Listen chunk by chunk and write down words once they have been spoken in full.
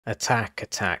Attack,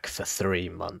 attack for 3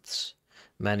 months.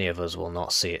 Many of us will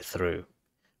not see it through.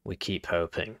 We keep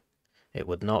hoping. It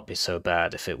would not be so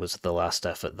bad if it was the last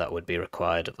effort that would be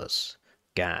required of us.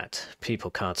 Gad, people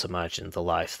can't imagine the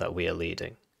life that we are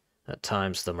leading. At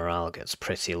times the morale gets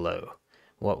pretty low.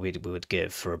 What we would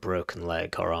give for a broken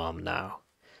leg or arm now.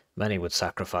 Many would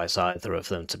sacrifice either of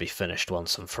them to be finished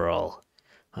once and for all.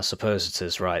 I suppose it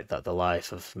is right that the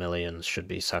life of millions should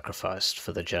be sacrificed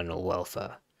for the general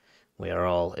welfare. We are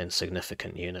all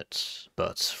insignificant units,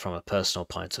 but from a personal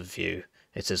point of view,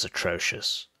 it is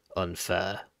atrocious,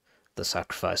 unfair, the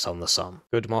sacrifice on the Somme.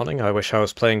 Good morning, I wish I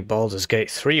was playing Baldur's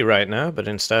Gate 3 right now, but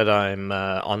instead I'm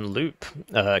on loop,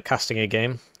 casting a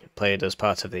game, played as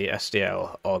part of the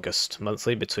SDL August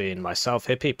monthly between myself,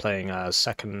 Hippie, playing as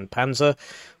 2nd Panzer,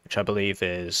 which I believe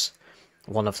is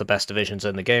one of the best divisions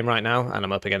in the game right now, and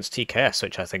I'm up against TKS,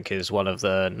 which I think is one of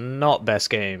the not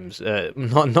best games,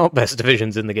 not best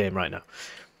divisions in the game right now.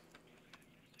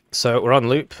 So we're on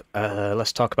loop.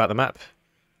 Let's talk about the map.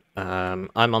 I'm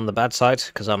on the bad side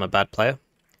because I'm a bad player.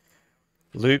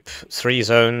 Loop, 3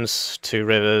 zones, 2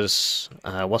 rivers.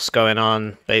 What's going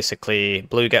on? Basically,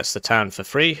 blue gets the town for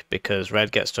free because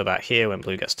red gets to about here when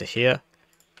blue gets to here.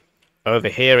 Over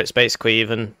here, it's basically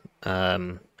even.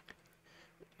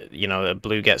 You know,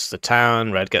 blue gets the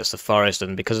town, red gets the forest,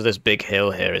 and because of this big hill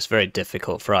here, it's very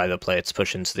difficult for either player to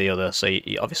push into the other. So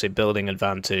you're obviously building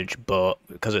advantage, but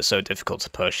because it's so difficult to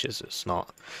push, it's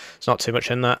not too much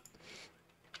in that.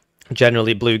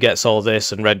 Generally, blue gets all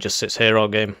this, and red just sits here all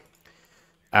game.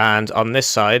 And on this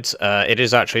side, it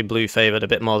is actually blue favoured a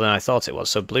bit more than I thought it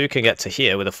was. So blue can get to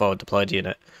here with a forward deployed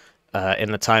unit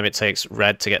in the time it takes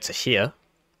red to get to here.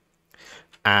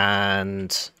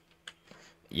 And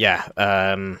yeah,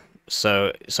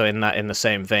 so in the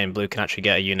same vein, blue can actually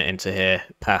get a unit into here,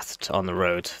 pathed on the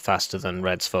road, faster than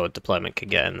red's forward deployment can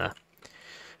get in there.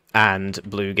 And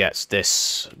blue gets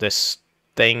this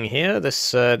thing here,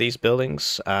 these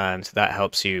buildings, and that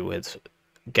helps you with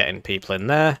getting people in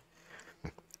there.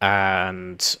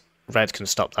 And red can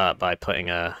stop that by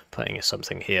putting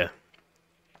something here,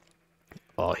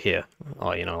 or here,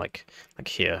 or you know, like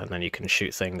here, and then you can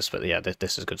shoot things. But yeah,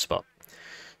 this is a good spot.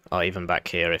 Or even back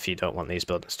here, if you don't want these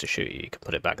buildings to shoot you, you can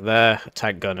put it back there, a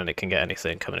tank gun, and it can get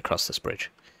anything coming across this bridge.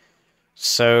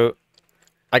 So,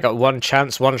 I got one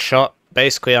chance, one shot.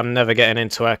 Basically, I'm never getting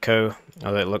into Echo,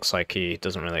 although it looks like he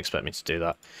doesn't really expect me to do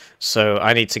that. So,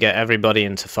 I need to get everybody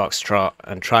into Foxtrot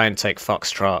and try and take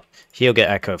Foxtrot. He'll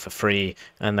get Echo for free,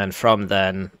 and then from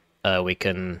then, we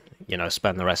can, you know,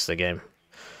 spend the rest of the game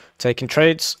taking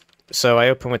trades. So, I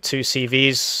open with 2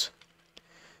 CVs.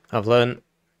 I've learned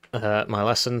my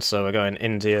lesson, so we're going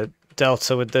India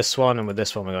Delta with this one, and with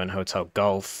this one we're going Hotel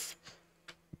Golf.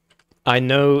 I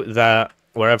know that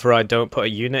wherever I don't put a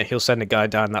unit, he'll send a guy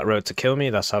down that road to kill me.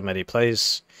 That's how MEDDi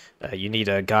plays. You need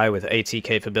a guy with AT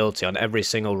capability on every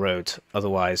single road,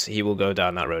 otherwise he will go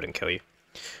down that road and kill you.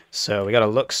 So we got a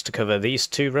Lux to cover these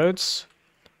 2 roads,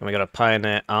 and we got a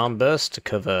Pioneer Arm Burst to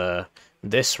cover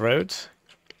this road,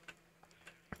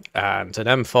 and an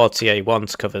M40A1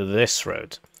 to cover this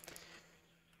road.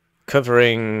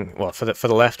 Covering, well, for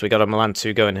the left, we got a Milan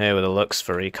 2 going here with a Lux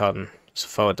for recon. So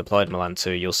forward deployed Milan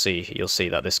 2, you'll see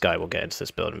that this guy will get into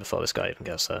this building before this guy even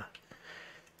gets there.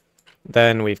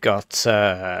 Then we've got 2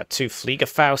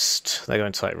 Fliegerfaust. They're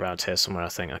going to like around here somewhere, I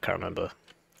think. I can't remember.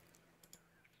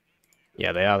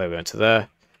 Yeah, they are. They're going to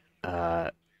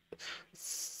there.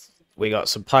 We got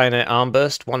some Pioneer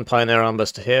Armburst. 1 Pioneer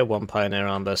Armburst to here, 1 Pioneer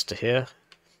Armburst to here.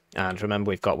 And remember,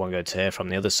 we've got one going to here from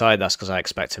the other side. That's because I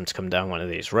expect him to come down one of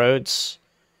these roads.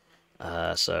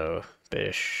 So,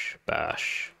 bish,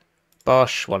 bash,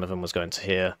 bosh. One of them was going to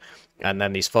here. And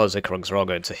then these 4 Zikrongs are all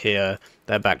going to here.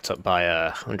 They're backed up by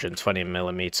a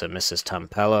 120mm Mrs.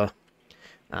 Tampella.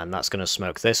 And that's going to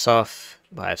smoke this off.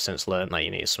 But I've since learned that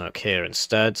you need to smoke here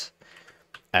instead.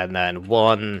 And then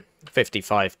 1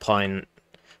 55-point,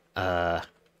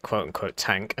 quote-unquote,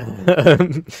 tank.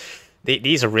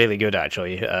 These are really good,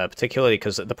 actually, particularly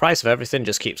because the price of everything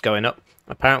just keeps going up.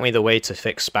 Apparently, the way to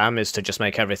fix spam is to just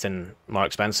make everything more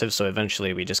expensive, so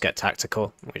eventually we just get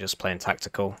tactical. We're just playing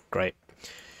tactical. Great.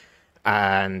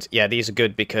 And, yeah, these are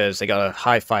good because they got a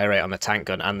high fire rate on the tank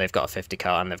gun, and they've got a 50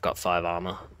 cal, and they've got 5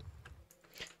 armor.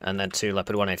 And then 2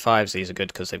 Leopard 1A5s, these are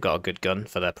good because they've got a good gun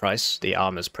for their price. The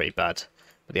armor's pretty bad,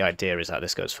 but the idea is that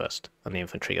this goes first, and the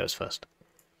infantry goes first.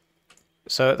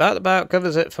 So that about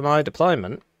covers it for my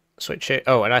deployment. Switch it.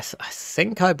 Oh, and I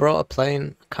think I brought a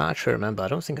plane. Can't actually remember. I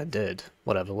don't think I did.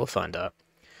 Whatever, we'll find out.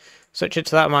 Switch it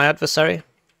to that of my adversary.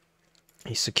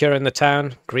 He's securing the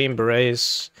town. Green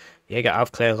berets. Jäger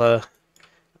Aufklärer.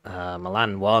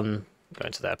 Milan 1.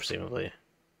 Going to there, presumably.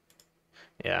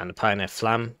 Yeah, and the Pioneer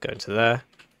Flam going to there.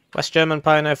 West German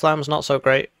Pioneer Flam's not so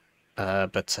great,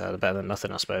 but better than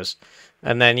nothing, I suppose.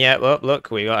 And then, yeah, well,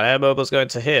 look, we got air mobiles going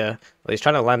to here. Well, he's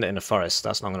trying to land it in the forest.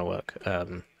 That's not going to work.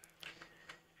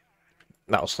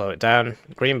 That'll slow it down.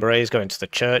 Green Berets going to the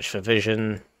church for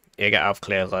vision. You get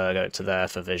oAFFgAFGAAEdIAJGIAFNgAAgA going to there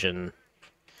for vision.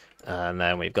 And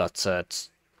then we've got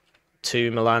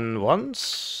 2 Milan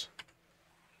 1s.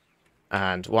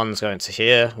 And 1's going to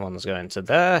here, 1's going to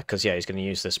there, because, yeah, he's going to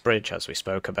use this bridge, as we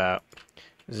spoke about.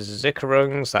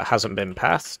 Sicherungs, that hasn't been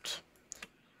pathed.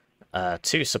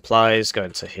 2 supplies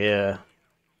going to here.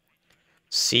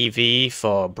 CV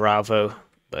for Bravo,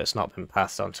 but it's not been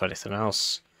pathed onto anything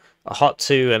else. A Hot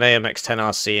 2, an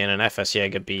AMX-10RC, and an FS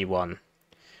Jaeger B1.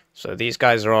 So these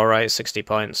guys are alright, 60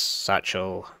 points,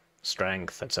 satchel,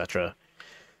 strength, etc.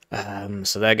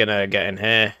 So they're going to get in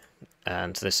here.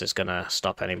 And this is going to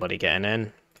stop anybody getting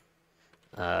in.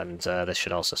 And this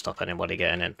should also stop anybody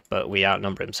getting in. But we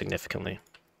outnumber him significantly.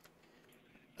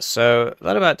 So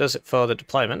that about does it for the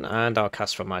deployment. And I'll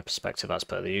cast from my perspective as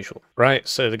per the usual. Right,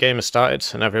 so the game has started.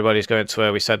 And everybody's going to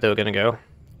where we said they were going to go.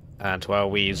 And while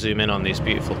we zoom in on these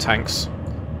beautiful tanks.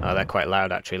 They're quite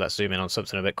loud actually. Let's zoom in on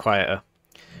something a bit quieter.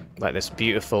 Like this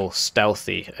beautiful,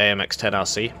 stealthy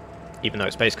AMX-10RC. Even though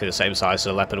it's basically the same size as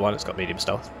the Leopard one. It's got medium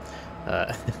stealth.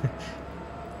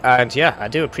 And yeah, I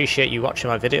do appreciate you watching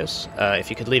my videos.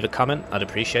 If you could leave a comment, I'd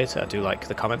appreciate it. I do like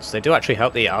the comments. They do actually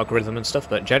help the algorithm and stuff,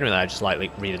 but generally I just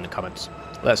like reading the comments.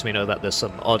 It lets me know that there's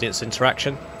some audience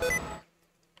interaction.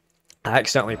 I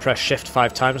accidentally pressed shift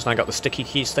 5 times and I got the sticky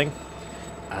keys thing.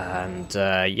 And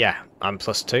yeah, I'm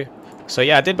 +2. So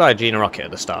yeah, I did buy a Gina rocket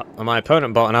at the start, and my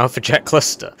opponent bought an Alpha Jet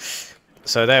cluster.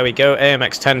 So there we go,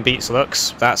 AMX-10 beats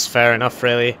Lux. That's fair enough,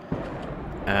 really.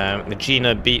 The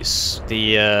Gina beats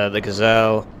the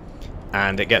Gazelle,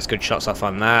 and it gets good shots off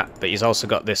on that. But he's also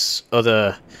got this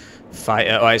other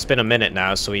fighter. Oh, it's been a minute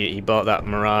now, so he bought that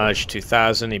Mirage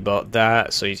 2000. He bought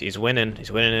that, so he's winning.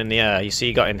 He's winning in the air. You see,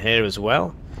 he got in here as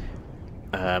well.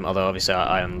 Although obviously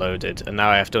I unloaded, and now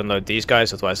I have to unload these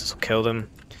guys, otherwise this will kill them.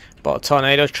 Bought a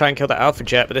Tornado to try and kill that Alpha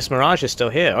Jet, but this Mirage is still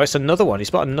here. Oh, it's another one.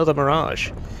 He's bought another Mirage,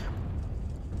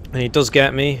 and he does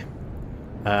get me.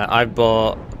 I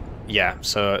bought. Yeah,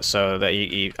 so that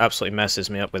he absolutely messes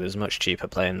me up with his much cheaper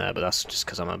plane there, but that's just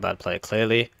because I'm a bad player,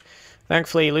 clearly.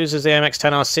 Thankfully, he loses the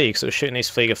MX-10RC, because it was shooting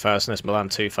these Flieger first, and this Milan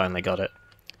 2 finally got it.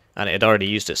 And it had already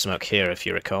used its smoke here, if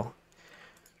you recall.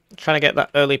 Trying to get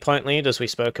that early point lead, as we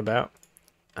spoke about.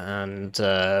 And,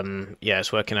 yeah,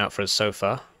 it's working out for us so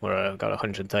far. We've got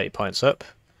 130 points up.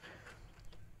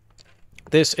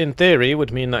 This, in theory,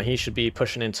 would mean that he should be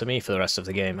pushing into me for the rest of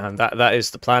the game, and that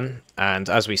is the plan. And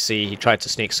as we see, he tried to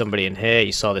sneak somebody in here.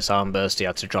 He saw this arm burst, he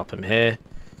had to drop him here.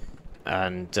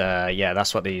 And yeah,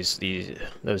 that's what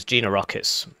those Gina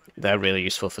rockets, they're really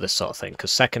useful for this sort of thing,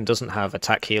 because second doesn't have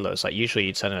attack helos. Like usually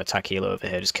you'd send an attack helo over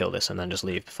here, just kill this, and then just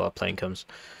leave before a plane comes.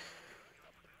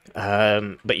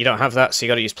 But you don't have that, so you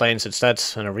got to use planes instead,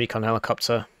 and a recon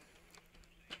helicopter,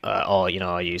 or you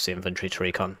know, I use the infantry to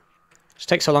recon. Just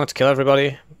takes so long to kill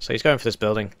everybody, so he's going for this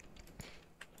building.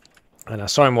 And I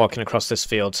saw him walking across this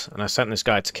field, and I sent this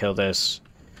guy to kill this.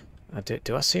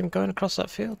 Do I see him going across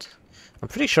that field? I'm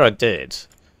pretty sure I did.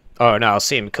 Oh no, I'll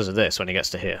see him because of this when he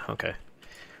gets to here. Okay.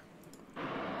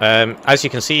 As you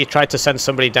can see, he tried to send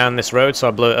somebody down this road, so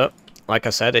I blew it up. Like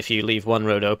I said, if you leave one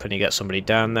road open, you get somebody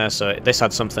down there. So this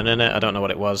had something in it. I don't know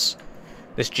what it was.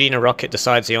 This Gina rocket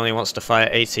decides he only wants to fire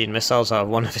 18 missiles out of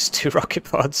one of his 2 rocket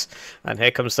pods. And here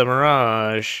comes the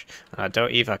Mirage. And I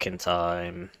don't evac in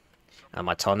time. And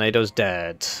my Tornado's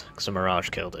dead, because the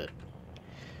Mirage killed it.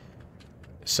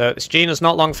 So this Gina's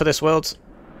not long for this world.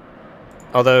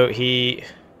 Although he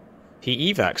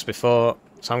evacs before,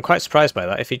 so I'm quite surprised by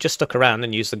that. If he just stuck around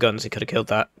and used the guns, he could have killed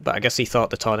that. But I guess he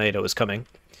thought the Tornado was coming.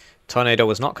 Tornado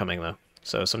was not coming, though.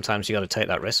 So sometimes you got to take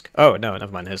that risk. Oh, no,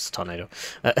 never mind. Here's the Tornado.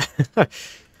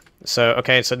 So,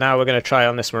 okay, so now we're going to try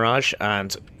on this Mirage,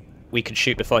 and we could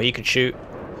shoot before he could shoot.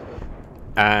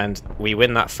 And we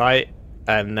win that fight,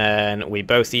 and then we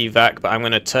both evac, but I'm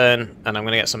going to turn, and I'm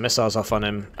going to get some missiles off on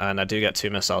him, and I do get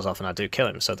 2 missiles off, and I do kill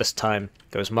him. So this time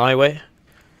goes my way.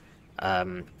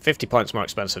 50 points more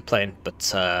expensive plane,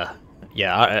 but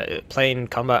yeah, plane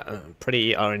combat,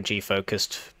 pretty RNG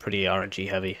focused, pretty RNG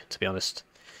heavy, to be honest.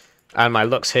 And my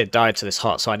Lux here died to this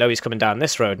hot, so I know he's coming down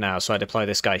this road now, so I deploy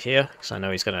this guy here, because I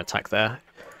know he's going to attack there.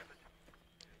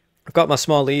 I've got my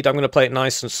small lead. I'm going to play it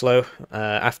nice and slow.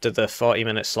 After the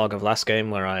 40-minute slog of last game,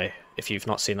 where if you've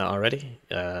not seen that already,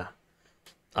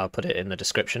 I'll put it in the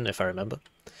description if I remember.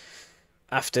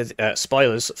 After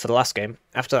spoilers for the last game,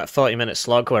 after that 40-minute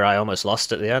slog where I almost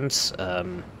lost at the end,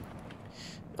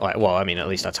 well, I mean, at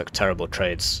least I took terrible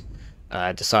trades.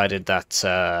 I decided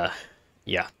that,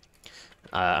 yeah,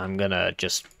 I'm gonna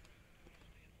just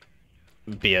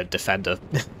be a defender.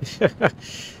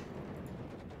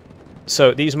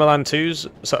 So these Milan 2s,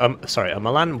 sorry, a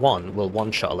Milan 1 will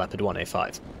one-shot a Leopard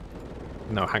 1A5.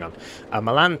 No, hang on. A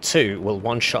Milan 2 will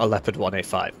one-shot a Leopard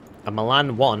 1A5. A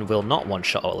Milan 1 will not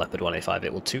one-shot a Leopard 1A5,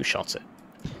 it will two-shot it.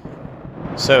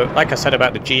 So, like I said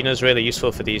about the Gina's really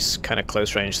useful for these kind of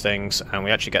close-range things, and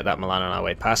we actually get that Milan on our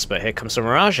way past, but here comes the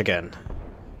Mirage again.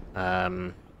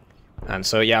 And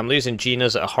so, yeah, I'm losing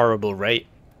Gina's at a horrible rate,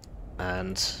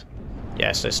 and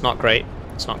yeah, so it's not great.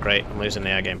 It's not great. I'm losing the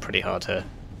air game pretty hard here.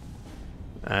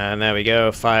 And there we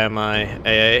go, fire my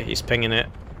AA, he's pinging it.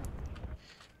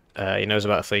 He knows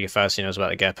about the Fliegerfaust, he knows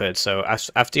about the Gepard, so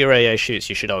after your AA shoots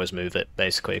you should always move it,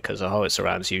 basically, because the howitzer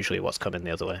round is usually what's coming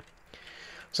the other way.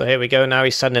 So here we go, now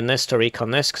he's sending this to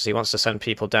recon this, because he wants to send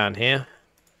people down here.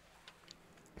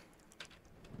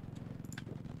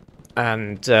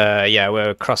 And yeah,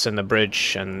 we're crossing the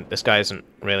bridge, and this guy isn't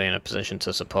really in a position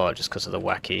to support just because of the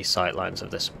wacky sightlines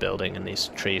of this building and these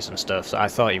trees and stuff. So I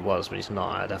thought he was, but he's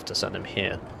not. I'd have to send him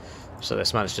here. So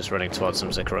this man's just running towards some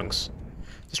Zickerungs.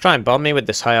 Let's try and bomb me with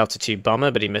this high-altitude bomber,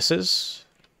 but he misses.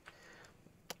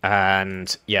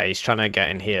 And yeah, he's trying to get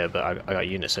in here, but I got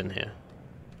units in here.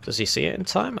 Does he see it in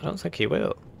time? I don't think he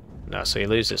will. No, so he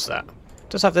loses that.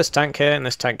 Does have this tank here and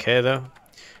this tank here, though.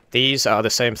 These are the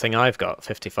same thing I've got,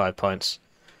 55 points.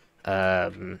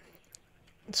 Second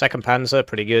Panzer,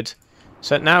 pretty good.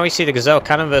 So now we see the Gazelle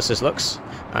cannon versus Lux,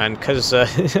 and because the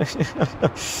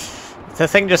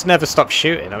thing just never stops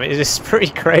shooting. I mean, it's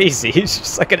pretty crazy. It's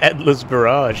just like an endless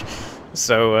barrage.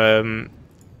 So,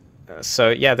 so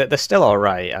yeah, they're still all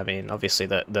right. I mean, obviously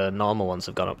the normal ones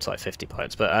have gone up to like 50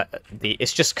 points, but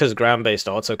it's just because ground-based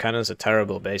autocannons are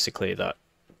terrible, basically, that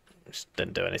just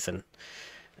didn't do anything.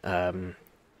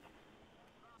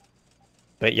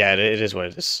 But yeah, it is what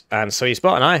it is. And so he's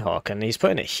bought an iHawk, and he's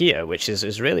putting it here, which is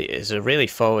a really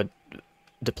forward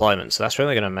deployment. So that's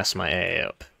really going to mess my AA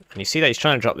up. And you see that he's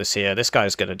trying to drop this here. This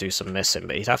guy's going to do some missing,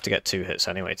 but he'd have to get 2 hits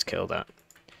anyway to kill that.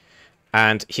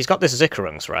 And he's got this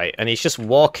Zickerungs, right? And he's just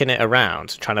walking it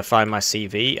around, trying to find my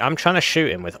CV. I'm trying to shoot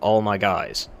him with all my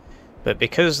guys. But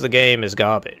because the game is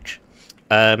garbage,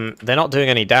 they're not doing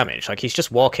any damage. Like, he's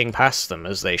just walking past them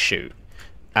as they shoot.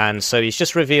 And so he's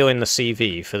just revealing the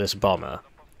CV for this bomber.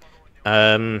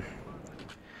 Yeah,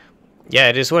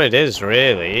 it is what it is,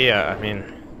 really. I mean,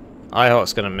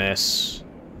 iHawk's gonna miss,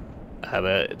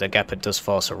 but the Gepard does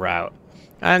force a rout.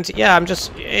 And yeah, I'm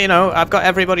just, you know, I've got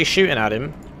everybody shooting at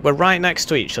him. We're right next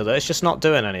to each other, it's just not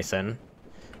doing anything.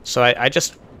 So I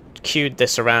just queued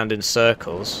this around in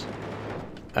circles.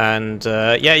 And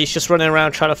yeah, he's just running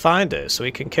around trying to find it so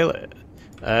he can kill it.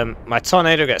 My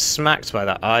Tornado gets smacked by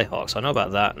that iHawk, so I know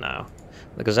about that now.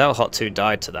 The Gazelle Hot 2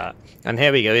 died to that. And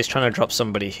here we go, he's trying to drop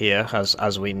somebody here,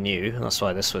 as we knew. That's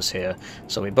why this was here.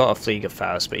 So we bought a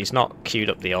Fliegerfaust, but he's not queued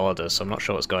up the order, so I'm not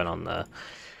sure what's going on there.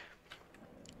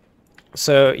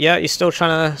 So, yeah, he's still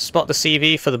trying to spot the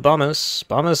CV for the bombers.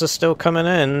 Bombers are still coming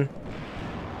in.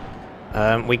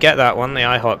 We get that one, the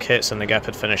iHawk hits, and the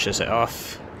Gepard finishes it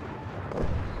off.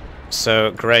 So,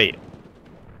 great.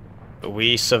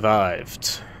 We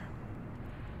survived.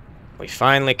 We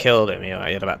finally killed him. He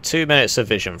had about 2 minutes of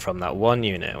vision from that one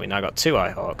unit. We now got 2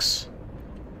 iHawks.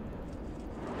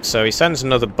 So he sends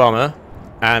another bomber,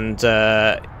 and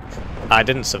I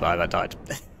didn't survive, I died.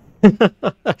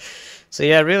 So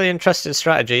yeah, really interesting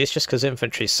strategy. It's just because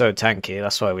infantry's so tanky,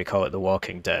 that's why we call it the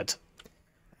Walking Dead.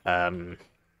 It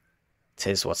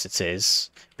is what it is.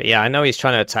 But yeah, I know he's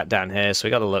trying to attack down here, so we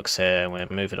got the Lux here, and we're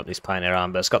moving up these Pioneer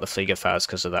Armbers. Got the Fliegerfaust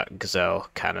because of that Gazelle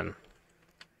cannon.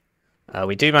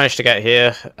 We do manage to get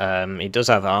here. He does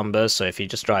have armbers, so if he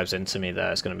just drives into me there,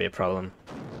 it's going to be a problem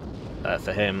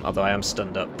for him, although I am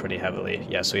stunned up pretty heavily.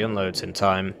 Yeah, so he unloads in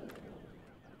time.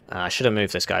 I should have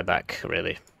moved this guy back,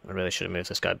 really. I really should have moved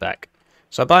this guy back.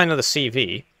 So I buy another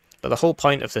CV, but the whole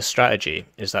point of this strategy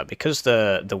is that because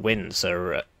the winds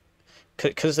are...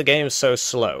 because the game is so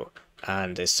slow,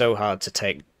 and it's so hard to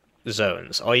take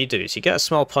zones, all you do is you get a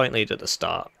small point lead at the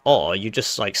start, or you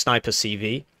just, like, snipe a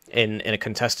CV in a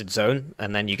contested zone,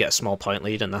 and then you get a small point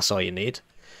lead, and that's all you need.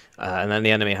 And then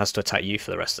the enemy has to attack you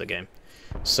for the rest of the game.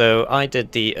 So I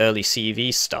did the early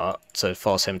CV start to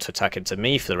force him to attack into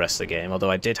me for the rest of the game,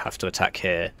 although I did have to attack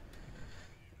here.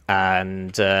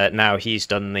 And now he's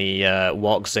done the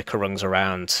walk Zickerungs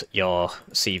around your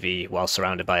CV while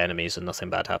surrounded by enemies and nothing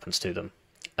bad happens to them,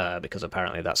 because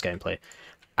apparently that's gameplay.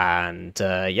 And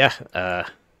yeah,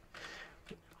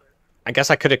 I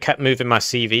guess I could have kept moving my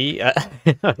CV,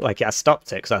 like I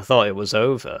stopped it because I thought it was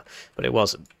over, but it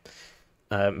wasn't.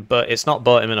 But it's not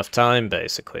bought him enough time,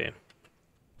 basically.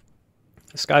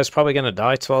 This guy's probably going to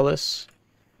die to all this.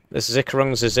 This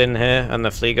Zickerungs is in here, and the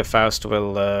Fliegerfaust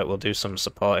will do some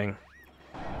supporting.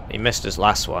 He missed his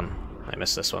last one. I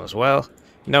missed this one as well.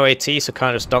 No AT, so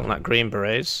kind of stonk that green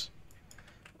berets.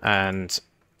 And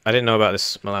I didn't know about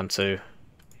this Milan 2.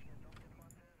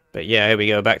 But yeah, here we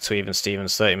go, back to even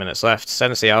Stevens, 30 minutes left.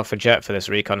 Sends the Alpha Jet for this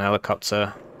recon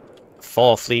helicopter.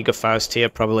 4 Fliegerfaust here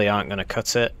probably aren't going to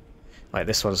cut it. Like,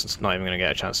 this one's not even going to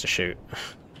get a chance to shoot.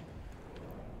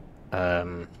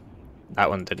 That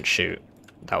one didn't shoot.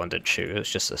 That one didn't shoot, it was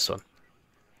just this one.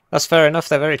 That's fair enough,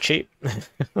 they're very cheap.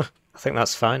 I think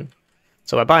that's fine.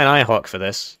 So we're buying IHawk for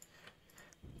this.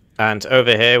 And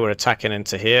over here, we're attacking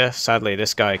into here. Sadly,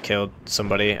 this guy killed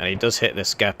somebody, and he does hit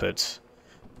this Gepard.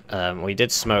 We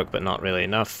did smoke, but not really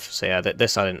enough. So yeah,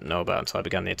 this I didn't know about until I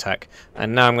began the attack.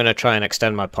 And now I'm going to try and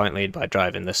extend my point lead by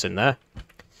driving this in there.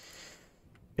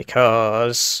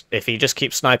 Because if he just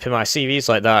keeps sniping my CVs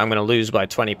like that, I'm going to lose by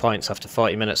 20 points after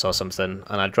 40 minutes or something.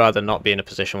 And I'd rather not be in a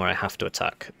position where I have to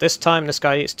attack. This time, this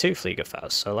guy eats 2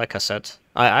 Fliegerfaust. So like I said,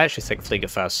 I actually think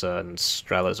Fliegerfaust and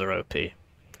Strellas are OP.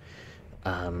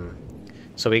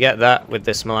 So we get that with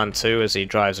this Milan 2 as he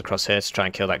drives across here to try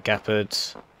and kill that Gepard.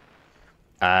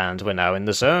 And we're now in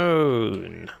the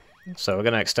zone. So we're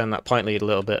going to extend that point lead a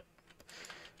little bit.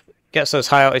 Gets those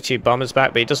high altitude bombers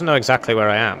back, but he doesn't know exactly where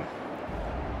I am.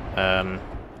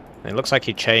 It looks like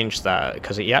he changed that,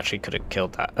 because he actually could have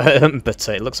killed that. But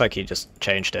it looks like he just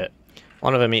changed it.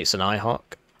 One of them eats an IHawk.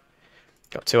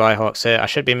 Got 2 IHawks here. I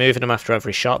should be moving them after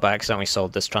every shot, but I accidentally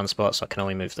sold this transport, so I can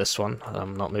only move this one.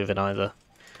 I'm not moving either.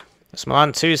 This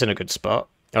Milan 2's in a good spot,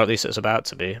 or at least it's about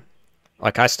to be.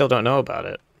 Like, I still don't know about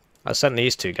it. I sent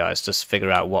these 2 guys to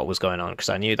figure out what was going on, because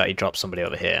I knew that he dropped somebody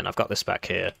over here, and I've got this back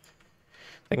here.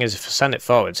 Thing is, if I send it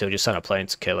forwards, he'll just send a plane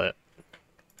to kill it.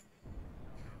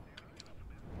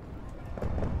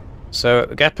 So,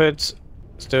 the Gepard's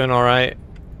doing alright.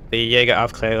 The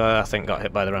oAFFgAAFGAAEdIAJGIAFNgAAgA, I think, got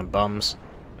hit by their own bombs.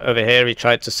 Over here, he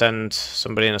tried to send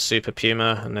somebody in a Super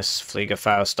Puma, and this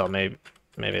Fliegerfaust, or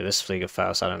maybe this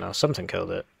Fliegerfaust, I don't know, something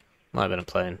killed it. Might have been a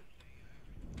plane.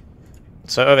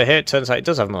 So over here, it turns out it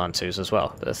does have Milan 2s as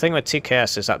well. But the thing with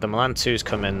TKS is that the Milan 2s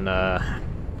come in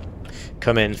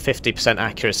 50%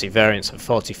 accuracy variants and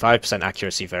 45%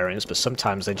 accuracy variants, but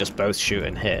sometimes they just both shoot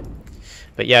and hit.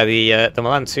 But yeah, the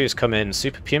Milan 2s come in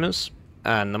Super Pumas,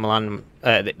 and the Milan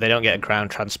they don't get a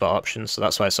ground transport option, so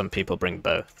that's why some people bring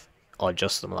both, or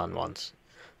just the Milan ones.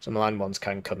 So Milan ones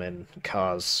can come in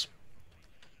cars.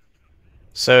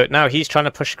 So now he's trying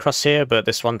to push across here, but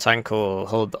this one tank will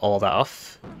hold all that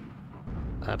off.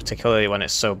 Particularly when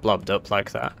it's so blobbed up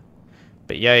like that.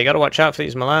 But yeah, you gotta watch out for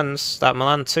these Milans. That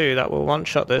Milan 2, that will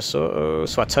one-shot this. So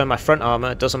I turn my front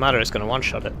armor, it doesn't matter, it's gonna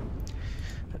one-shot it.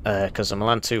 Because the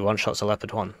Milan 2 one-shots a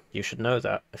Leopard 1. You should know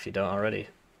that, if you don't already.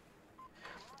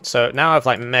 So now I've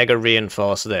like mega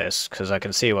reinforced this, because I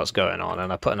can see what's going on,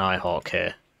 and I put an IHawk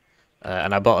here.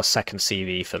 And I bought a second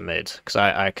CV for mid, because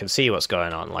I can see what's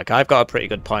going on. Like, I've got a pretty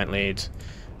good point lead.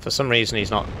 For some reason he's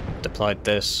not deployed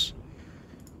this.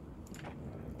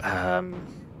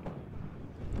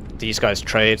 These guys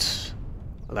trade.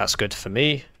 That's good for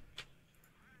me.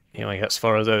 He only gets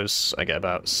 4 of those. I get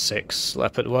about 6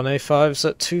 Leopard 1A5s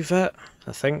at 2 vet,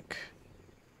 I think.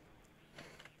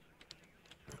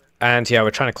 And yeah,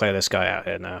 we're trying to clear this guy out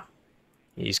here now.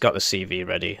 He's got the CV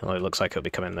ready. Well, it looks like he'll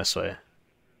be coming this way.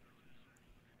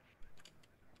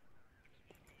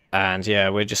 And yeah,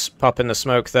 we're just popping the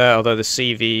smoke there, although the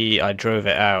CV, I drove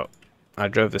it out. I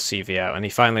drove the CV out, and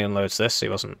he finally unloads this. He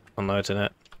wasn't unloading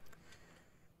it.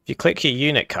 If you click your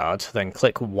unit card, then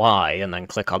click Y, and then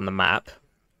click on the map,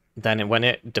 then when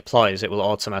it deploys, it will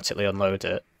automatically unload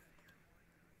it.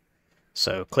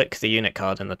 So click the unit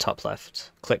card in the top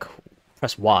left.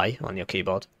 Press Y on your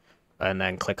keyboard, and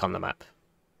then click on the map.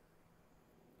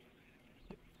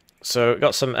 So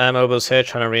got some air mobiles here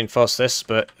trying to reinforce this,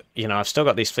 but you know, I've still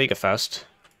got these Fliegerfaust.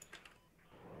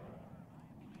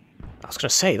 I was going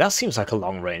to say, that seems like a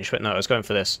long range, but no, I was going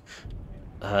for this.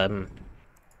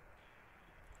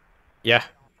 Yeah,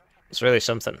 it's really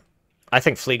something. I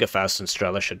think Fliegerfaust and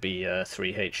Strela should be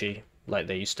 3HE, like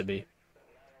they used to be.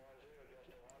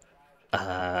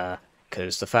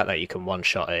 Because the fact that you can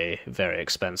one-shot a very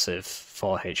expensive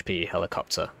 4 HP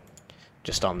helicopter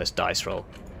just on this dice roll.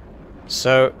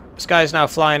 So, this guy's now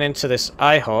flying into this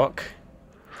IHawk.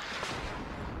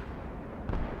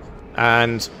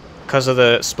 And because of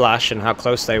the splash and how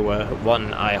close they were,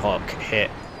 one IHawk hit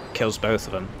kills both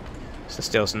of them. So this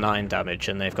deals 9 damage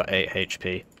and they've got 8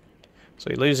 HP. So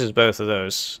he loses both of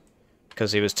those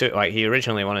because he was too, like, he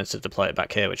originally wanted to deploy it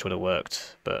back here, which would have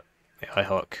worked, but the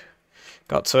IHawk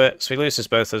got to it. So he loses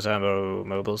both those ammo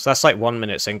mobiles. That's like 1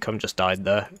 minute's income just died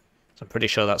there. So I'm pretty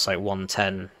sure that's like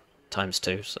 110 times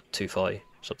 2, so 240,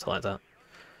 something like that.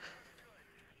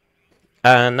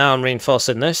 And now I'm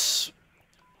reinforcing this,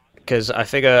 because I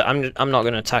figure I'm not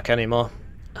going to attack anymore.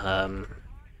 I'm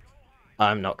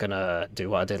not going to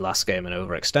do what I did last game and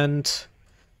overextend.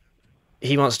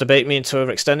 He wants to bait me into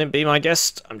overextending, be my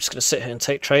guest. I'm just going to sit here and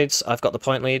take trades. I've got the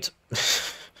point lead.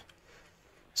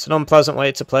 It's an unpleasant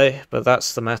way to play, but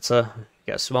that's the meta.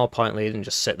 Get a small point lead and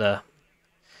just sit there.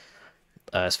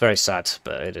 It's very sad,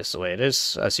 but it is the way it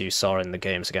is. As you saw in the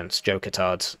games against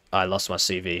Jokatard, I lost my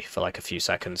CV for like a few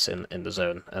seconds in the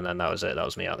zone, and then that was it. That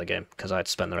was me out of the game, because I had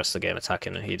to spend the rest of the game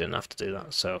attacking, and he didn't have to do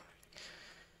that. So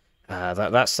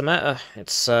that's the meta.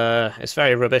 It's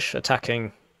very rubbish.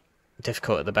 Attacking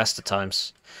difficult at the best of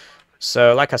times.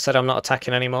 So like I said, I'm not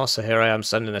attacking anymore, so here I am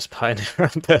sending this Pioneer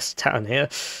Burst down here.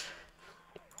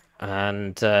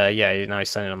 And yeah, now he's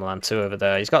sending a Milan 2 over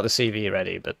there. He's got the CV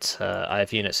ready, but I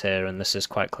have units here, and this is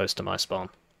quite close to my spawn.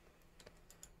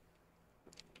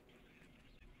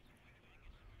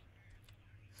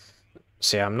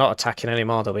 So yeah, I'm not attacking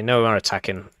anymore. There'll be no more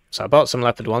attacking. So I bought some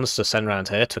Leopard 1s to send around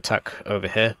here to attack over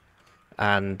here.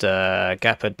 And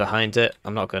Gepard behind it.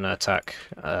 I'm not going to attack.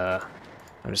 I'm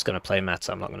just going to play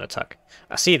meta. I'm not going to attack.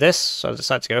 I see this, so I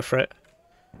decided to go for it.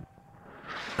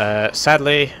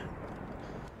 Sadly,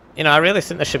 you know, I really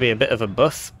think there should be a bit of a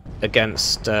buff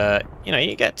against, you know,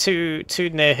 you get two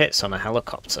near hits on a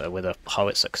helicopter with a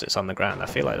howitzer because it's on the ground. I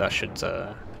feel like that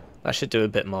should do a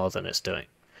bit more than it's doing.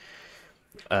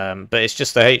 But it's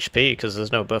just the HP, because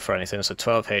there's no buff or anything. So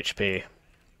 12 HP,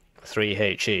 3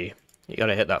 HE. You got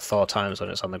to hit that 4 times when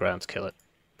it's on the ground to kill it.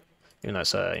 Even though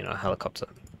it's a, you know, a helicopter.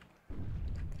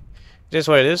 It is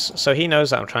what it is. So he knows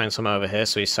that I'm trying some over here,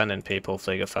 so he's sending people,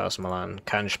 Flieger, Faust, Milan,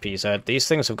 Kanj, PZ. These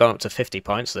things have gone up to 50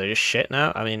 points, so they're just shit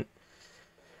now. I mean,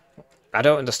 I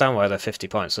don't understand why they're 50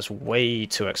 points. That's way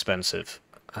too expensive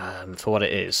for what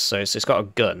it is. So it's got a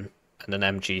gun and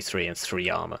an MG3 and 3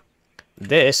 armor.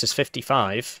 This is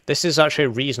 55. This is actually a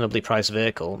reasonably priced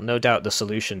vehicle. No doubt the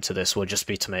solution to this will just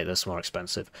be to make this more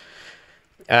expensive.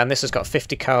 And this has got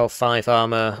 50 cal, 5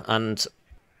 armor, and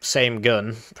same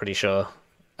gun, pretty sure.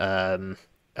 And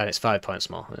it's 5 points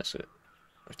more. Do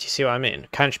you see what I mean?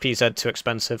 Kanj PZ too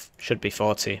expensive. Should be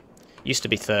 40. Used to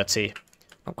be 30.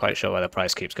 Not quite sure why the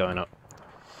price keeps going up.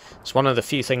 It's one of the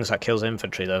few things that kills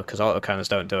infantry, though, because autocannons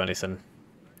don't do anything.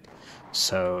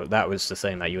 So that was the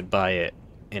thing, that you would buy it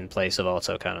in place of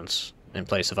autocannons. In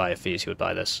place of IFVs, you would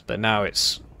buy this. But now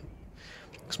it's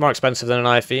more expensive than an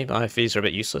IFV. IFVs are a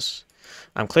bit useless.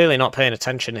 I'm clearly not paying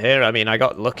attention here. I mean, I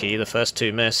got lucky. The first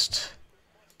 2 missed.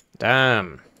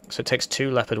 Damn. So it takes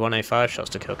 2 Leopard 1A5 shots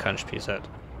to kill Kanj PZ.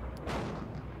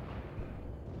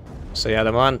 So yeah,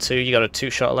 the Milan 2, you got a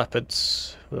 2-shot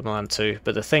Leopards with the Milan 2.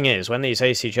 But the thing is, when these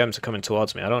AC gems are coming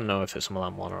towards me, I don't know if it's a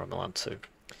Milan 1 or a Milan 2.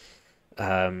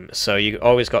 So you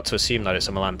always got to assume that it's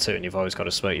a Milan 2, and you've always got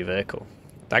to smoke your vehicle.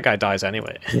 That guy dies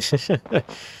anyway. Let's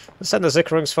send the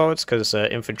Sicherungs forwards, because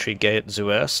infantry geht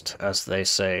zuerst, as they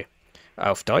say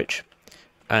auf Deutsch.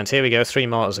 And here we go, 3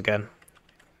 mortars again.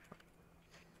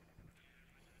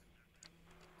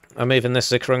 I'm moving this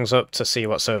Sicherungs up to see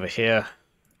what's over here.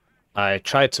 I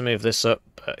tried to move this up,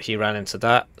 but he ran into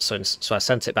that, so I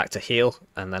sent it back to heal,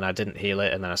 and then I didn't heal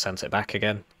it, and then I sent it back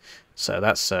again. So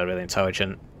that's really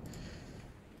intelligent.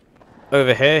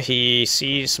 Over here, he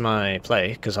sees my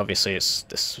play, because obviously this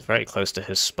is very close to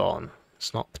his spawn.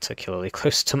 It's not particularly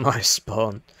close to my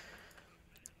spawn.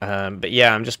 But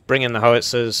yeah, I'm just bringing the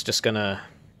howitzers, just gonna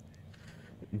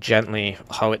gently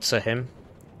howitzer him.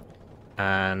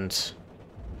 And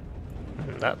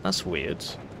that's weird.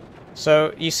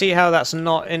 So, you see how that's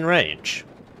not in range?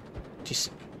 Do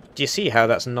you see how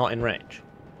that's not in range?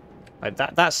 Like,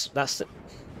 that's the...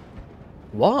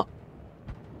 What?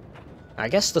 I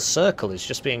guess the circle is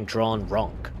just being drawn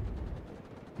wrong.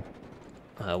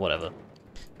 Whatever.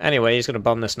 Anyway, he's going to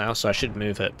bomb this now, so I should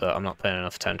move it, but I'm not paying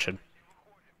enough attention.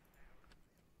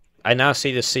 I now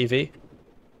see the CV.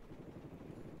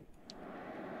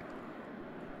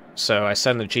 So I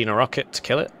send the Gina rocket to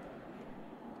kill it.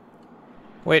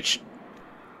 Which,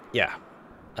 yeah.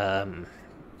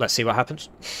 Let's see what happens.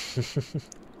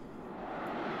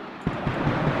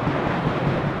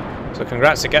 So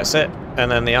congrats, it gets it.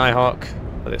 And then the iHawk,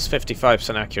 with its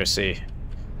 55% accuracy.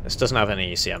 This doesn't have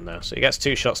any ECM though, so he gets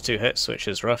 2 shots, 2 hits, which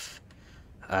is rough.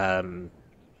 And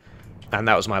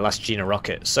that was my last Gina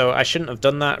rocket. So I shouldn't have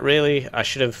done that, really. I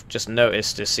should have just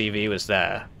noticed the CV was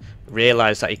there,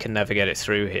 realised that he can never get it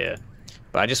through here.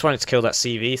 But I just wanted to kill that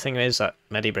CV. Thing is that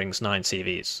MEDDi brings 9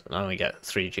 CVs, and I only get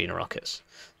 3 Gina rockets.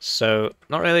 So,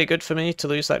 not really good for me to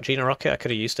lose that Gina rocket. I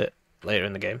could have used it later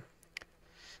in the game.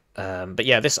 But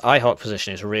yeah, this IHawk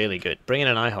position is really good. Bringing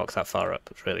an IHawk that far up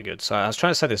is really good. So I was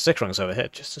trying to send these Zickrungs over here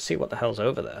just to see what the hell's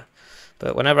over there.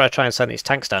 But whenever I try and send these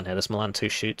tanks down here, this Milan 2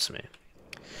 shoots me.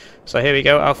 So here we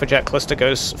go, Alpha Jet Cluster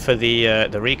goes for the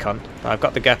recon. I've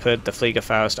got the Gepard, the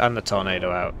Fliegerfaust, and the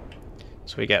Tornado out.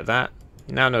 So we get that.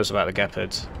 He now knows about the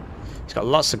Gepard. He's got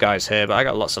lots of guys here, but I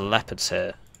got lots of Leopards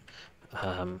here.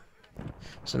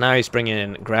 So now he's bringing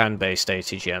in ground-based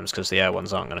ATGMs, because the air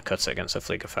ones aren't going to cut it against the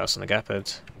Fliegerfaust and the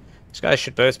Gepard. These guys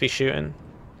should both be shooting.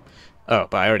 Oh,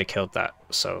 but I already killed that,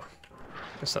 so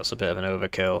I guess that's a bit of an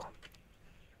overkill.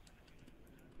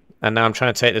 And now I'm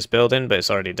trying to take this building, but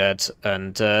it's already dead.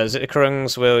 And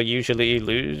Zickrungs will usually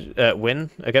win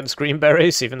against Green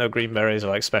Berets, even though Green Berets are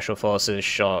like Special Forces,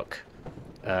 Shock,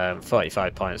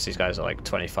 45 points. These guys are like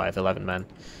 25, 11 men.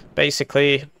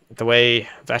 Basically, the way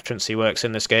veterancy works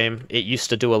in this game, it used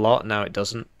to do a lot, now it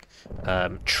doesn't.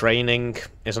 Training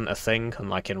isn't a thing,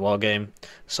 unlike in Wargame.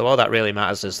 So all that really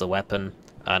matters is the weapon.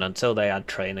 And until they add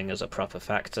training as a proper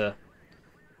factor...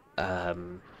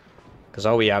 because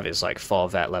all we have is like 4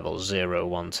 vet levels, 0,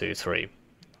 1, 2, 3.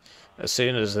 As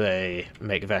soon as they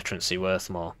make veterancy worth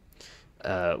more,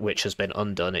 which has been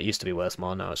undone, it used to be worth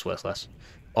more, now it's worth less.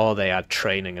 Or they add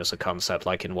training as a concept,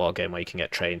 like in Wargame, where you can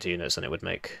get trained units and it would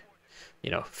make,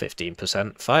 you know,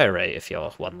 15% fire rate if you're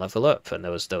 1 level up. And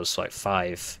there was like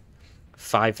 5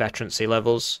 veterancy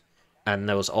levels, and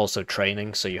there was also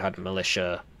training, so you had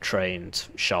militia, trained,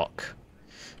 shock,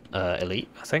 elite,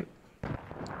 I think.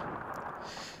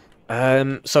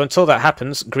 So until that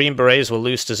happens, Green Berets will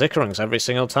lose to Zickrungs every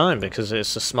single time, because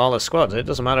it's a smaller squad. It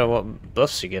doesn't matter what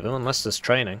buffs you give them, unless there's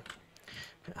training.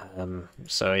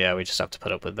 So yeah, we just have to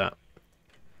put up with that.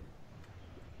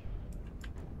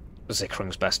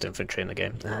 Zickrung's best infantry in the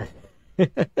game.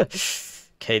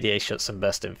 KDA shuts some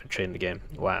best infantry in the game.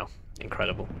 Wow,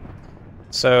 incredible.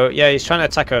 So yeah, he's trying to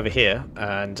attack over here,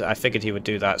 and I figured he would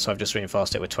do that, so I've just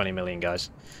reinforced it with 20 million guys.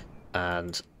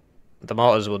 And the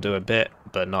mortars will do a bit,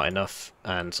 but not enough.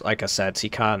 And like I said, he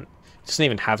doesn't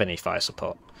even have any fire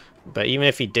support. But even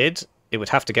if he did, it would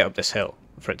have to get up this hill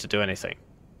for it to do anything.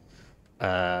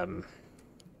 But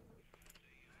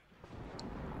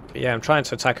yeah, I'm trying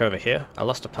to attack over here. I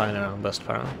lost a pioneer on burst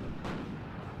parallel.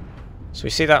 So we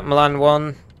see that Milan 1.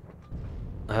 Is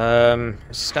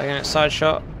this guy getting a side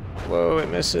shot? Whoa, it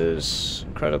misses.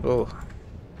 Incredible.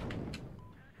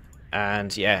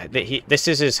 And yeah, this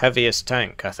is his heaviest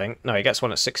tank, I think. No, he gets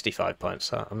one at 65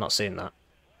 points. I'm not seeing that.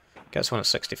 Gets one at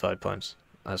 65 points.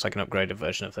 That's like an upgraded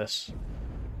version of this.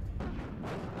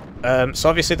 So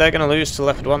obviously they're going to lose to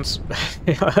Leopard 1s.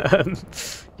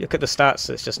 Look at the stats,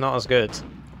 it's just not as good.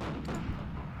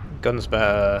 Gun's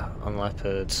better on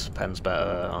Leopard, pen's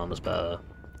better, armor's better.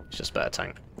 It's just a better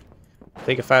tank.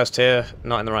 Fliegerfaust here,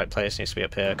 not in the right place, needs to be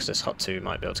up here because this Hot 2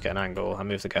 might be able to get an angle. I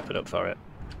moved the Gepard up for it.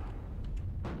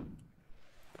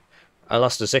 I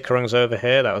lost the Zickrungs over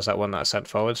here, that was that one that I sent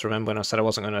forwards. Remember when I said I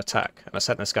wasn't going to attack? And I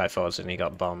sent this guy forwards and he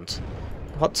got bombed.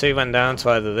 Hot 2 went down to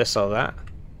either this or that.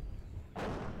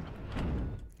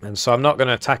 And so I'm not going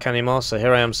to attack anymore, so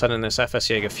here I am sending this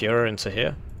FSjägerFuhrer into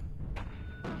here.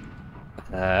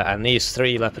 And these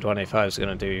 3 Leopard 1A5s are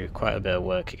going to do quite a bit of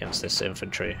work against this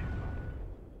infantry.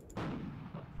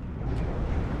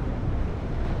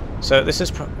 So this is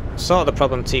sort of the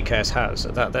problem TKS has,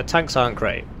 that their tanks aren't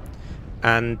great.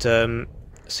 And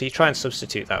so you try and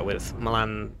substitute that with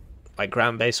Milan, like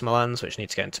ground-based Milans, which need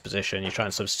to get into position. You try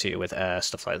and substitute it with air,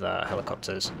 stuff like that,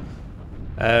 helicopters.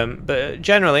 But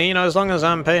generally, you know, as long as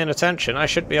I'm paying attention, I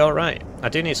should be alright. I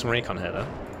do need some recon here, though.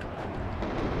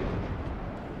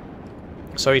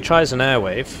 So he tries an air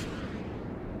wave.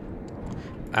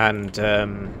 And,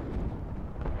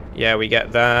 yeah, we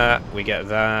get that, we get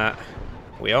that.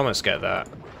 We almost get that.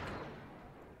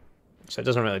 So it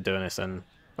doesn't really do anything.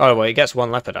 Oh, well, he gets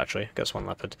 1 Leopard, actually. Gets 1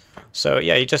 Leopard. So,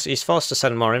 yeah, he's forced to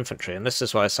send more infantry, and this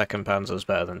is why 2nd Panzer is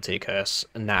better than TKS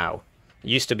now. It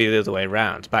used to be the other way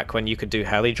around. Back when you could do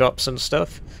heli drops and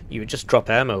stuff, you would just drop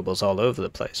air mobiles all over the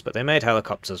place. But they made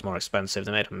helicopters more expensive,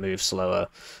 they made them move slower,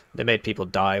 they made people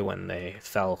die when they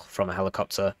fell from a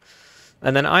helicopter.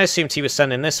 And then I assumed he was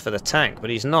sending this for the tank, but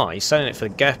he's not. He's sending it for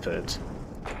the Gepard.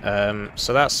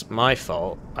 So that's my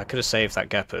fault. I could have saved that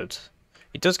Gepard.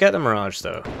 He does get the Mirage,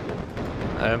 though.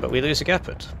 But we lose a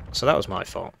Gepard, so that was my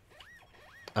fault.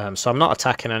 So I'm not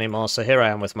attacking anymore, so here I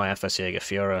am with my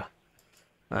FSjägerFuhrer.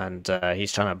 And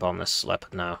he's trying to bomb this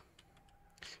Leopard now.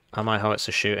 Are my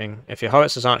howitzers shooting? If your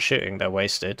howitzers aren't shooting, they're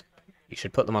wasted. You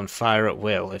should put them on fire at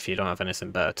will if you don't have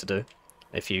anything better to do.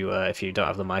 If you don't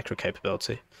have the micro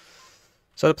capability.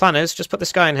 So the plan is, just put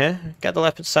this guy in here, get the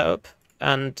Leopard set up,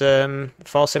 and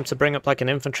force him to bring up like an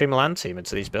infantry Milan team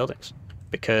into these buildings.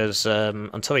 Because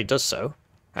until he does so,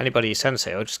 Anybody he sends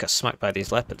here will just get smacked by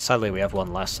these leopards. Sadly, we have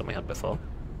one less than we had before.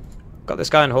 Got this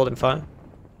guy in holding fire.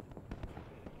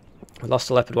 We lost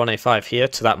a leopard 1A5 here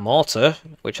to that mortar,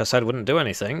 which I said wouldn't do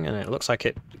anything, and it looks like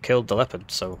it killed the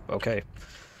leopard, so okay.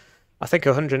 I think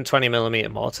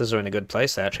 120mm mortars are in a good